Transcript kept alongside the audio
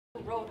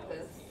wrote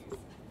this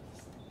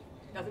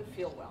doesn't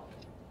feel well,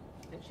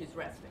 and she's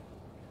resting.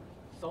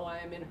 So I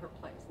am in her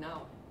place.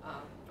 Now,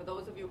 for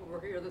those of you who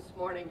were here this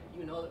morning,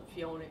 you know that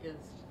Fiona is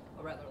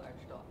a rather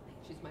large dog.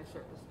 She's my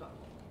circus dog.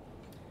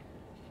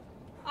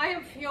 I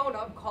am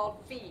Fiona, called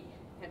Fee,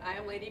 and I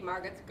am Lady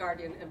Margyt's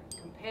guardian and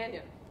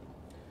companion.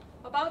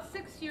 About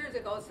 6 years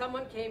ago,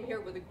 someone came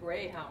here with a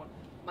greyhound.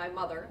 My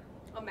mother,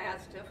 a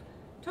mastiff,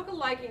 took a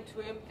liking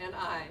to him, and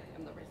I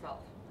am the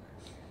result.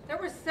 There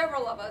were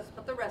several of us,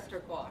 but the rest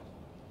are gone.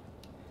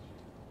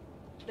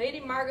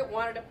 Lady Margyt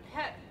wanted a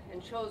pet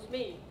and chose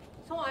me,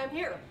 so I'm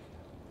here.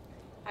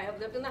 I have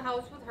lived in the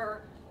house with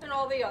her and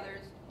all the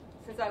others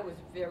since I was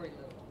very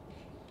little.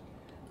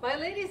 My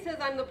lady says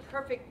I'm the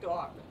perfect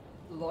dog,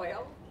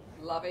 loyal,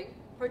 loving,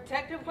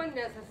 protective when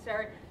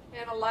necessary,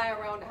 and a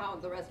lie-around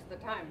hound the rest of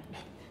the time.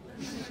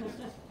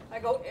 I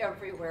go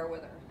everywhere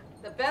with her.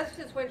 The best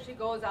is when she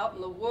goes out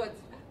in the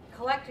woods,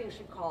 collecting,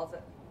 she calls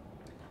it.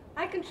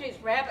 I can chase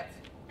rabbits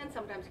and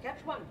sometimes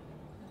catch one.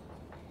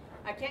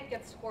 I can't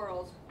get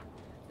squirrels.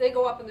 They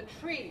go up in the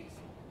trees,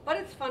 but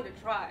it's fun to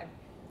try.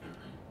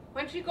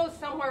 When she goes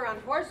somewhere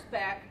on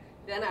horseback,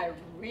 then I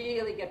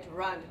really get to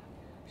run.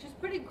 She's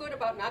pretty good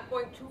about not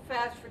going too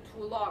fast for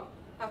too long.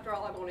 After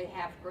all, I'm only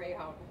half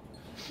greyhound.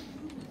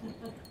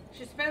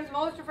 She spends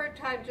most of her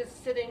time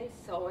just sitting,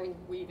 sewing,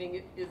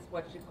 weaving is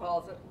what she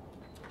calls it.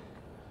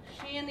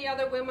 She and the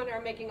other women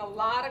are making a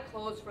lot of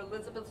clothes for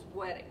Elizabeth's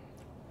wedding.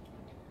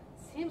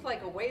 Seems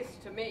like a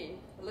waste to me.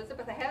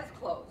 Elizabeth has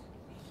clothes.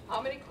 How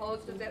many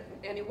clothes does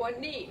anyone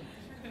need?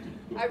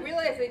 I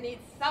realize they need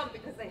some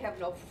because they have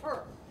no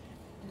fur.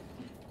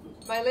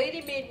 My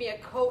lady made me a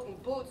coat and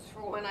boots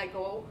for when I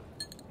go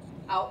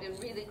out in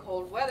really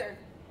cold weather.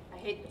 I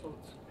hate the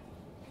boots.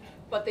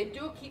 But they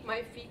do keep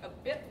my feet a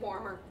bit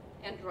warmer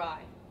and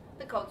dry.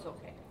 The coat's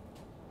okay.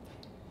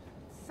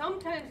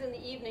 Sometimes in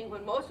the evening,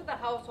 when most of the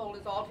household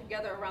is all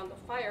together around the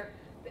fire,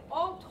 they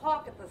all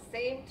talk at the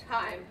same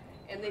time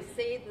and they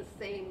say the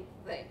same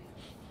thing.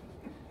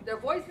 Their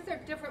voices are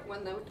different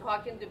when they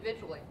talk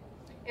individually.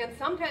 And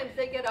sometimes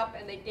they get up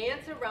and they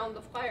dance around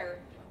the fire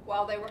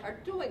while they are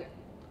doing it.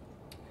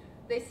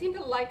 They seem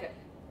to like it,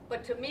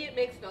 but to me it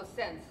makes no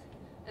sense,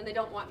 and they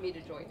don't want me to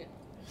join in.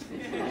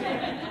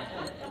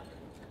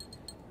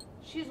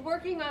 She's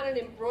working on an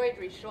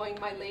embroidery showing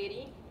my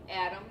lady,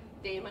 Adam,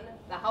 Damon,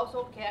 the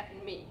household cat,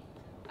 and me.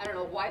 I don't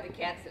know why the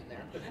cat's in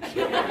there.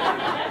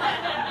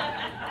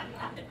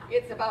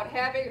 It's about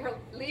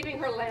leaving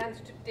her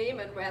lands to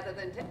Damon rather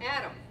than to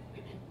Adam.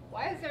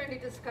 Why is there any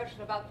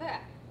discussion about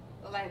that?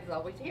 The land is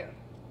always here.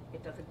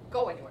 It doesn't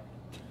go anywhere.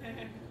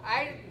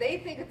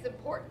 They think it's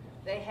important.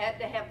 They had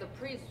to have the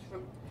priests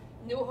from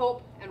New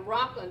Hope and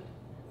Rockland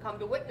come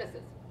to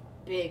witnesses.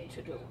 Big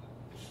to do.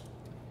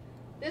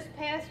 This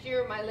past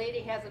year, my lady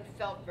hasn't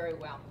felt very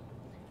well.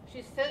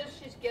 She says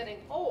she's getting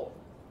old.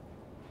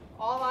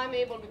 All I'm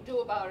able to do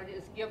about it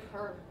is give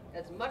her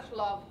as much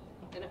love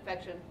and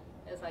affection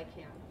as I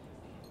can.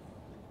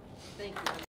 Thank you.